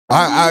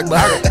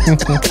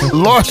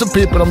Lots of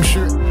people, I'm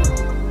sure.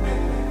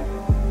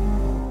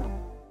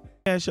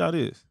 Ask y'all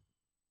this: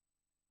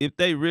 if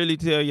they really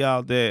tell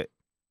y'all that,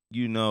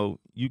 you know,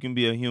 you can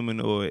be a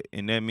humanoid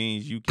and that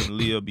means you can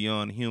live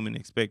beyond human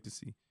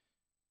expectancy,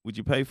 would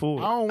you pay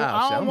for it?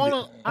 I don't want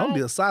to. I'm gonna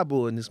be a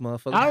cyborg in this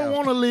motherfucker. I don't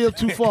want to live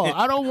too far.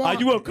 I don't want. Are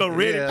you up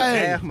ready? Yeah,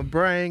 Hey. half my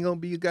brain gonna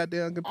be a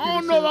goddamn computer. I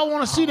don't know if I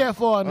want to see that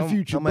far in the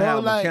future, I'm gonna bro.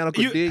 have a Like,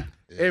 mechanical dick.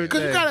 Everything.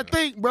 because you gotta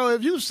think, bro.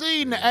 If you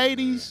seen the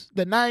 '80s,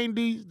 the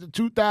 '90s, the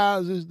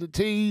 2000s, the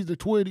teens, the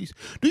 20s,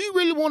 do you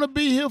really want to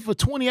be here for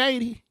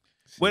 2080?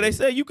 Well, they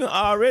say you can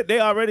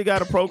they already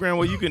got a program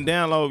where you can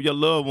download your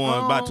loved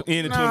one by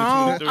end of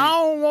 2023. I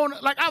don't want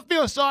to. Like, I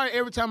feel sorry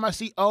every time I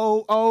see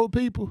old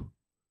people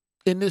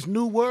in this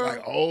new world.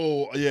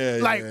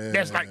 Like,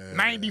 That's like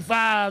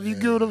 95. You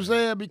get what I'm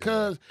saying?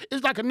 Because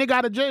it's like a nigga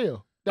out of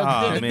jail. Oh,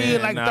 That man,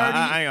 did like 30.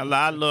 I ain't gonna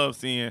lie. I love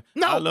seeing.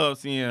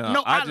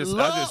 I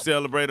just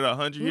celebrated a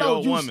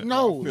 100-year-old woman.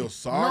 I feel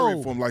sorry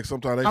for them. Like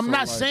sometimes I'm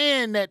not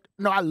saying that.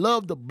 No, I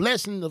love the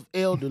blessing of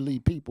elderly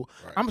people.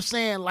 Right. I'm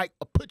saying, like,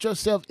 put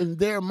yourself in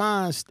their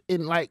minds.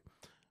 In like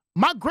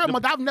my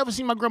grandmother, I've never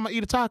seen my grandma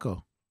eat a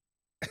taco.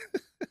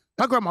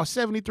 My grandma's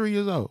 73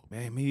 years old.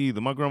 Man, me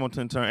either. My grandma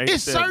turned 87.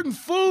 It's certain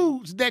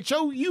foods that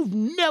you've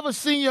never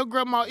seen your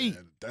grandma eat.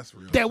 Man, that's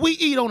real. That we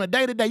eat on a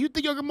day-to-day. You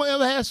think your grandma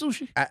ever had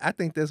sushi? I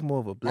think that's more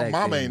of a black.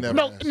 My mama thing. ain't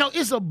never. No,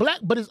 it's a black,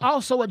 but it's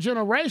also a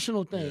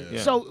generational thing. Yeah.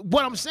 So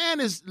what I'm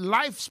saying is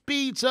life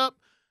speeds up.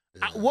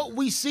 What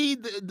we see,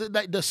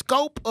 the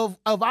scope of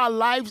our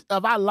lives,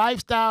 of our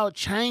lifestyle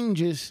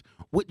changes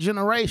with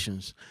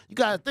generations. You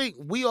got to think,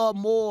 we are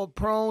more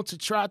prone to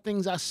try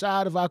things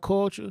outside of our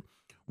culture.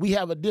 We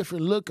have a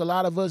different look. A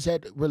lot of us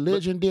had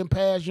religion didn't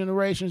pass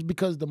generations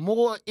because the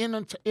more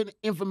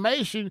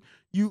information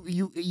you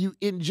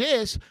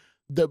ingest,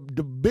 the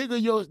bigger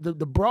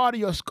the broader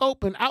your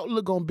scope and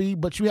outlook gonna be.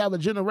 But you have a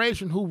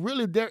generation who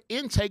really their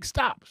intake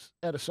stops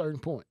at a certain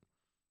point.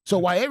 So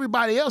while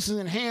everybody else is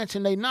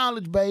enhancing their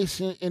knowledge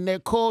base and their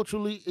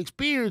culturally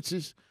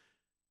experiences,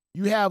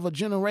 you have a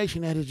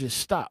generation that has just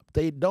stopped.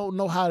 They don't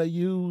know how to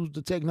use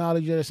the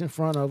technology that's in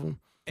front of them.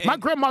 And my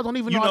grandma don't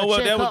even know how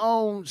to check her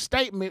own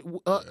statement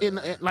in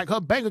like her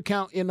bank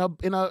account in a.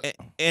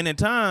 And at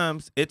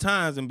times,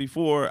 and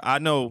before, I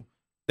know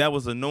that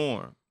was a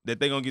norm that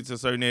they're gonna get to a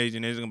certain age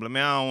and they're just gonna be like,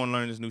 man, I don't want to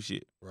learn this new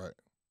shit. Right.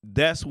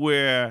 That's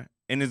where,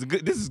 and it's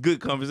good. This is good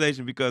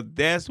conversation because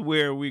that's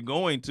where we're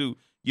going to.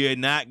 You're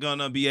not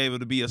gonna be able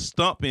to be a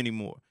stump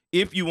anymore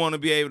if you want to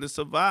be able to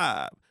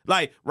survive.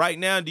 Like right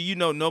now, do you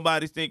know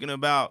nobody's thinking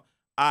about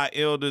our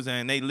elders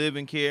and they live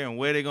in care and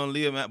where they're gonna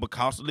live at, but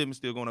cost of living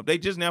still going up. They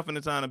just now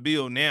finna sign a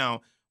bill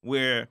now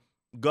where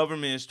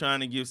government is trying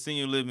to give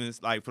senior living,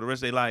 like for the rest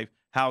of their life,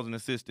 housing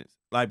assistance.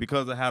 Like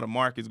because of how the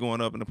market's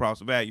going up and the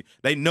price of value.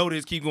 They know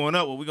this keep going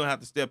up, well, we're gonna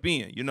have to step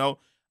in, you know?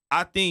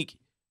 I think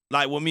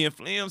like what me and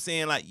Flim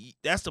saying, like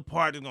that's the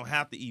part that's gonna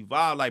have to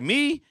evolve. Like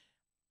me,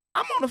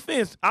 I'm on the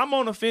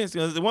fence.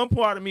 Because the one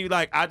part of me,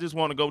 like, I just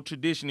want to go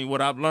traditionally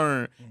what I've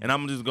learned, and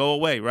I'm gonna just go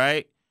away,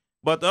 right?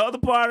 But the other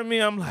part of me,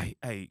 I'm like,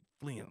 hey,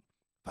 Flim,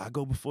 if I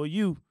go before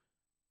you,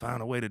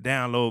 find a way to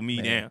download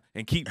me down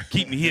and keep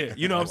me here.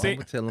 You know what I'm saying? I'm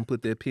gonna tell them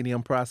put that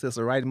Pentium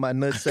processor right in my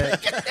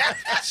nutsack.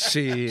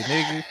 Shit,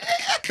 nigga.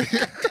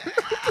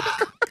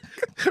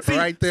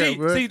 Right there,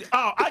 bro.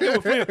 I give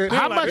a Flim.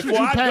 How much would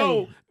you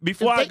pay?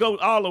 Before I go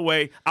all the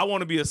way, I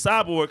want to be a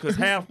cyborg because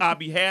I'll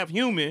be half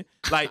human.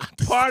 Like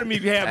part of me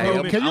be half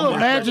human. Can you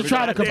imagine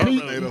trying to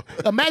compete?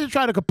 Imagine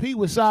trying to compete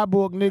with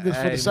cyborg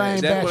niggas for the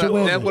same batch of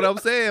women. That's what I'm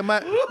saying. My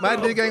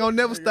dick ain't gonna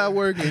never stop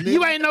working. Nigga.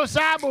 You ain't no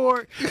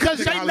cyborg because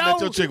they know. Let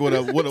your chick with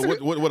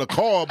a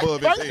car above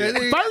his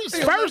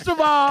head. First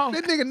of all,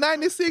 that nigga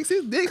 96,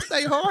 his dick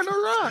stay hard to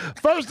rock.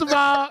 First of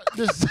all,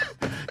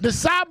 the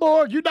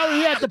cyborg, you know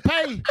he had to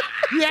pay.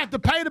 You had to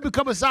pay to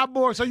become a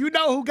cyborg, so you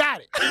know who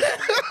got it.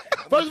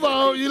 First of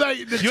all, you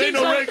like the you ain't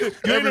no regular.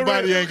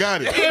 Everybody ain't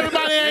got it.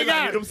 Everybody ain't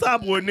got it. Them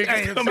cyborg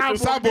niggas.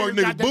 Cyborg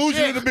niggas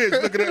bougie in the bitch.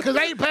 Look at that. Because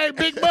they ain't paid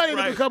big money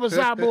to become a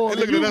cyborg.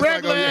 Look at You that.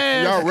 regular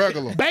ass, y'all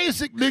regular.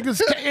 basic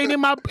niggas ain't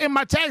in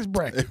my tax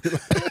bracket.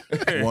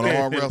 One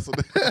arm wrestle.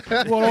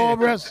 One arm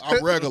wrestle.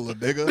 I'm regular,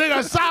 nigga. Nigga,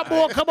 a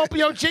cyborg come up with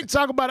your chick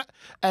talking about it.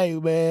 Hey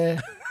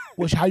man.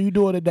 How you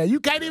doing today? You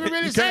can't even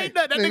really say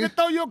nothing. That nigga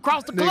throw you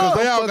across the club.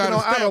 They all got on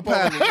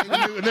autopilot.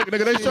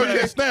 Nigga, they show you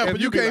that stamp, if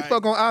you can't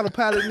fuck on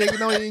autopilot, nigga,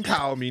 don't even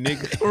call me,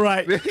 nigga.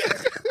 Right.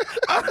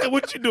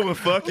 What you doing,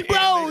 fucking?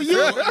 Bro,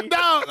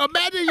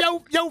 imagine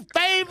your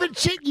favorite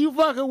chick you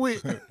fucking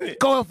with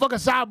go and fuck a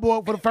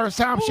cyborg for the first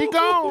time. She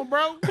gone,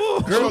 bro.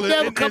 Girl, she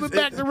never coming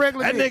back to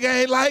regular. That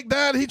nigga ain't like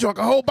that. He drunk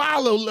a whole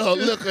bottle of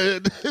liquor.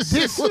 This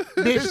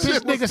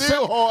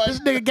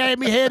nigga gave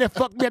me head and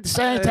fucked me at the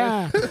same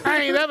time.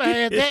 I ain't never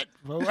had that.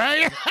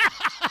 Right?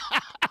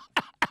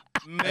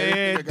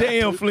 Man,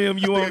 damn, Flim,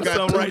 you on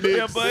something right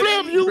there, buddy.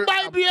 Flim, you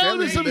might be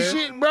on some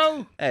shit,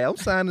 bro. Hey, I'm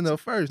signing up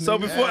first. So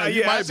nigga. before,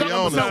 you might be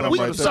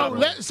on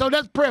something. So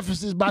let's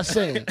preface this by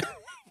saying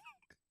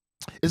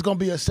it's gonna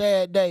be a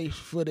sad day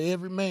for the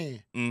every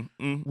man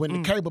when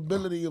the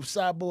capability of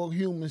cyborg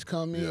humans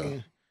come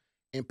in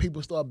and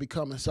people start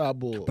becoming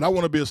cyborgs. But I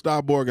want to be a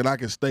cyborg and I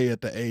can stay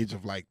at the age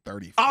of like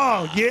 35.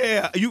 Oh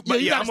yeah, you I'm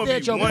gotta gonna stay at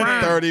be your one.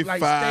 prime. 35, Like,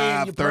 stay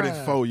in your prime.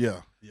 34, yeah,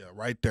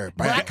 right there.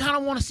 But I Bam. kind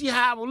of want to see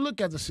how I would look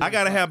as a shit. I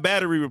gotta have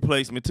battery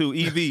replacement too,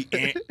 EV.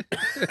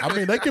 I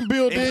mean, they can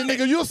build in,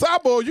 nigga. You a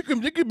cyborg. You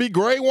can be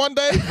gray one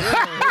day.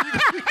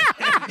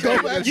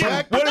 Go back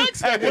black the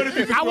next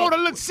day. I want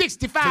to look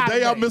 65.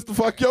 Today I missed the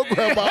fuck your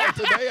grandma.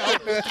 Today I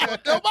missed the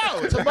fuck your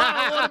mom. Tomorrow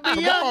I want to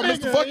be young. Tomorrow I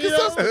missed the nigga, fuck you your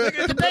know? sister.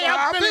 Nigga. Today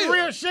How I'm I feeling feel.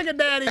 real sugar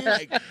daddy.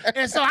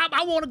 And so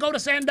I want to go to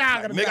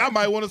Sandaga. Nigga, I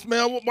might want to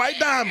smell white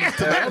diamonds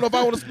today. I don't know if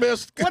I want to smell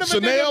What if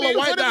Chanel a nigga or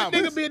white what diamonds.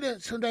 if a nigga be there?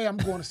 Today I'm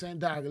going to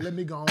Sandaga. Let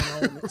me go on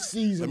and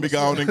season. Let me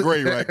go on in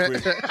gray right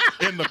quick.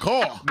 In the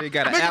car. They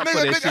got an app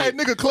for that shit. Hey,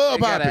 nigga, club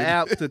They got hopping. an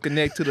app to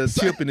connect to the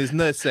chip in his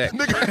nutsack.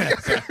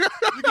 Nigga,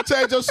 you can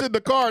change your shit in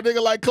the car,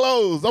 nigga, like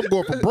clothes. I'm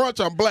going for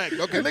brunch, I'm black.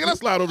 Okay, nigga, let's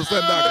slide on the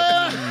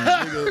Sandaga.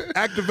 Nigga,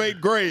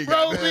 activate gray.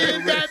 Bro,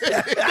 goddamn.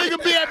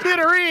 nigga be at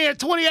bitter end,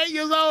 28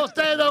 years old,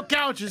 standing on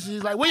couches.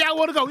 He's like, where y'all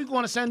want to go? We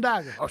going to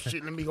Sandaga. Oh,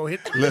 shit, let me go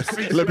hit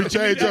the Let me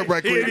change up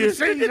right quick.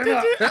 season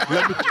up.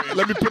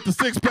 Let me put the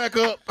six pack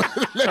up.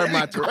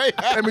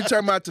 Let me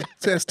turn my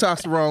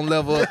testosterone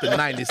level up to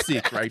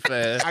 96 right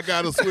fast. I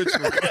gotta switch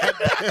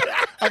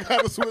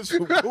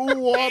from cool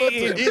water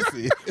to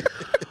hissy.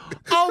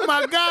 Oh,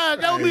 my God.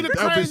 That would be the That'd be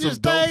some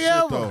craziest dope thing shit,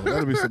 ever. though.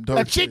 That'd be some dope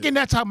A chicken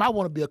that time I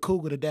want to be a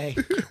cougar today.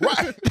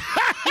 Right.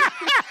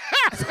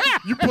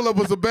 You pull up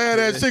with some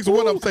badass chicks, and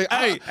one of them say,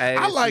 Hey,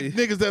 I like see.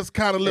 niggas that's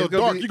kind of a little It's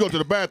gonna dark. be- You go to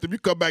the bathroom, you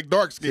come back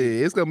dark Yeah,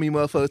 skinned. it's gonna be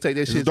motherfuckers take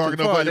that shit dark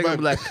too enough far. for They gonna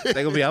be anybody. like,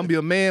 I'm gonna be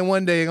a man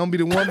one day, gonna be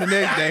the woman the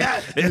next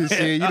day.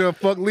 Shit, you done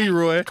fuck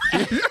Leroy.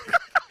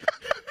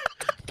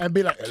 And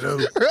be like, hello.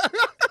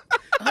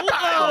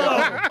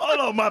 Hold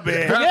on, my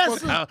bad.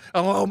 Yes,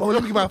 Let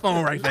me get my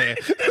phone right there.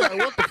 Like,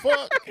 what the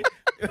fuck?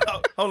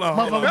 Hold on.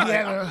 motherfucker be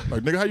acting.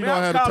 Like, nigga, how you know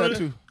I had a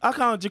tattoo? I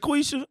call him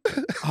Jaquisha.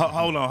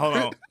 Hold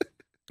on.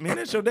 Man,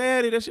 that's your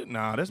daddy. That's your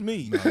that's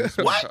me.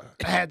 What?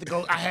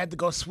 I had to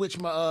go switch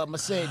my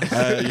settings.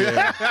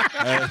 Yeah.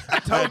 I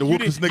had to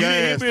whoop this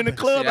nigga ass. Be in the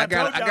club. I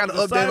got an I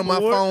told you update on my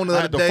cyborg. phone the I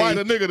other had to day. fight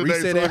a nigga today,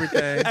 Reset son.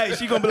 everything. Hey,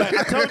 she gonna be like,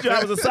 I told you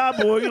I was a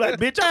cyborg. You like,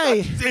 bitch,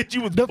 I said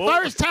you was The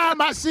born. first time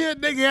I see a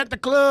nigga at the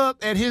club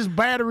and his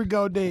battery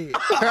go dead.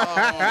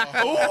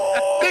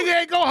 Nigga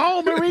ain't go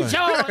home and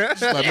recharge.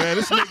 Like, man,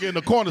 this nigga in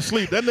the corner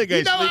sleep. That nigga You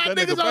ain't know sleep. how That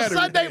nigga niggas on battery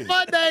Sunday dead.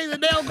 fun days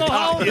and they'll go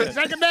home and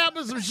take a nap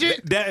and some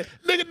shit. That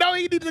Nigga, no,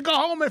 he need to go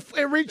home and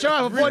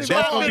recharge for 45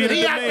 That's gonna be minutes. the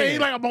He out there, he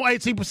demand. like, I'm on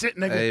 18%,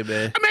 nigga. Hey,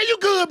 man. I mean, you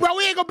good, bro.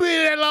 We ain't gonna be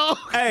here that long.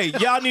 hey,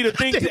 y'all need to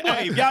think.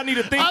 Y'all need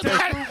to think I'm that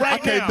like- through I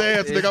right can't now.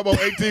 dance, nigga. I'm on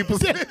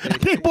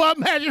 18%. People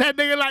imagine that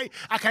nigga like,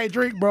 I can't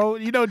drink, bro.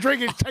 You know,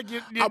 drinking take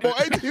you. I'm on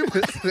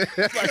 18%.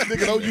 Like,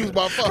 nigga, don't use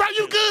my phone. Bro,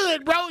 you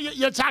good, bro.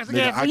 You're toxic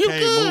Nigga, ass. I You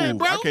can't good, move.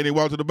 bro. I can't even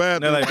walk to the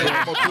bathroom. They're like,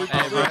 I'm on 3%,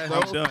 Hey, man, bro.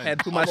 I'm done. Had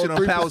to put my I'm shit on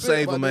on power 3%,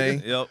 saver, my man.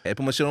 nigga. Yep. Had to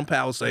put my shit on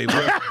power saver.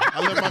 I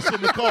left my shit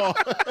in the car.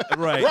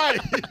 Right. Right.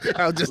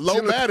 I was just Low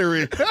chilling.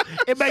 battery.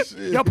 It make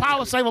your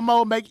power saver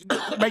mode make you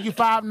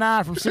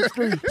 5'9" from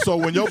 6'3". So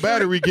when your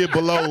battery get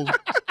below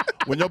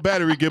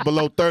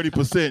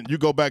 30%, you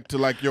go back to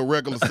like your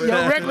regular setting.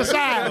 Your regular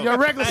size, your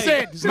regular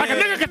settings. Like a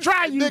nigga can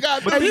try you, Nigga, I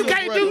but you know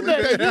can't you do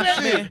nothing.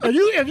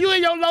 regular. If you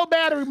in your low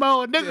battery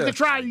mode, nigga can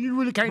try you. You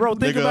really can't. Bro, do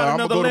think Nigga, about I'ma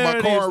another go to my layer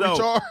of car this, and though.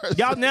 recharge.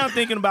 Y'all now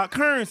thinking about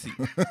currency.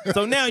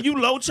 So now you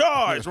low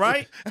charge,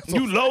 right?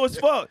 You low as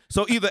fuck.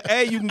 So either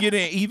A, you can get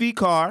in an EV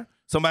car.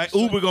 Somebody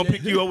Uber gonna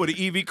pick you up with an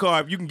EV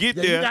car. If you can get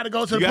Yeah, there, you gotta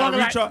go to the gotta parking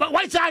lot. recharge. But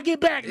wait till I get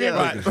back, nigga.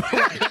 Right.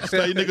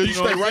 Stay, nigga, you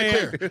know what stay I'm right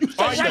saying? there. Or you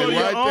Stay go to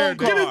your right own there.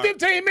 Give me car.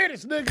 15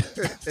 minutes,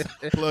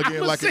 nigga. Plug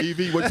in like an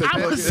EV. What's that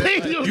I'ma plug in?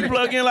 see you. You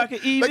plug in like an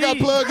EV. They got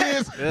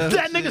plug-ins.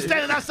 That nigga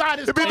standing outside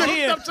his car.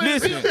 niggas- up to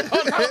his listen. feet.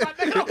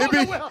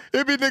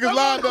 It be niggas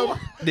lined up.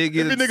 Nigga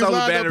get It be a niggas solar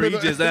lined up battery, in he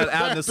the just out in the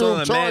bathroom sun,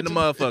 mad the charging.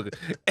 motherfucker.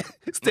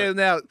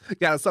 Standing out,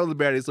 got a solar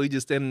battery, so he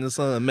just standing in the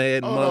sun,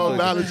 mad the Hold on, motherfucker.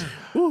 knowledge.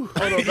 Hold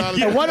on,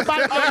 knowledge. And what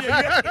about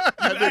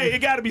Hey, it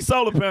gotta be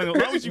solar panel.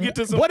 As long as you get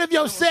to some. what if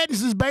your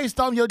settings is based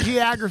on your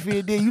geography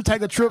and then you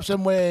take a trip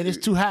somewhere and it's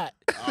too hot?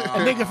 A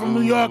nigga from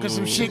New York or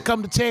some shit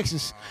come to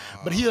Texas,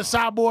 but he a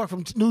cyborg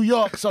from New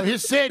York, so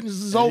his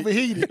settings is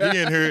overheated. He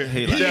in here.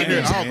 He down here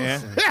in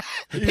August.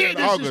 He in ain't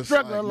just August.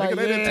 instructor Like, like, nigga,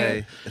 they didn't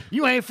Hey.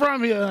 you ain't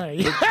from here. Hey.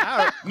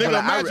 Nigga,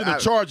 imagine a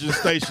charging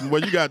station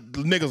where you got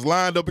niggas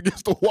lined up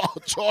against the wall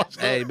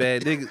charging. Hey man,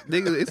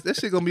 nigga, that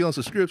shit gonna be on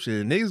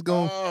subscription. Niggas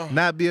gonna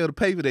not be able to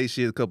pay for that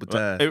shit a couple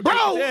times.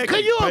 Bro,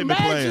 can you Payment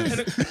imagine? And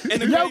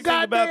the crazy Yo, thing about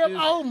goddamn,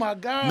 this- oh my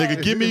God.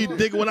 Nigga, give me,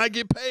 nigga, when I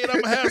get paid,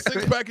 I'm gonna have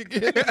 6-pack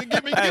again. Nigga,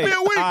 give me Hey,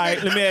 a week. all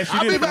right, let me ask you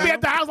I'll this. be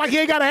at the house like he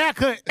ain't got a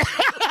haircut.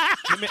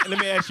 Let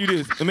me ask you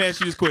this. Let me ask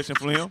you this question,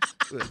 Flim.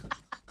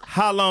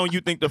 How long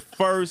you think the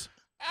first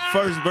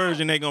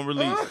version they gonna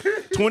release?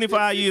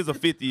 25 years or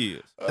 50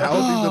 years? I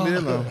don't think it's gonna be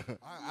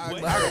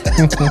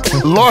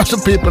that long. Lots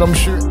of people, I'm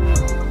sure.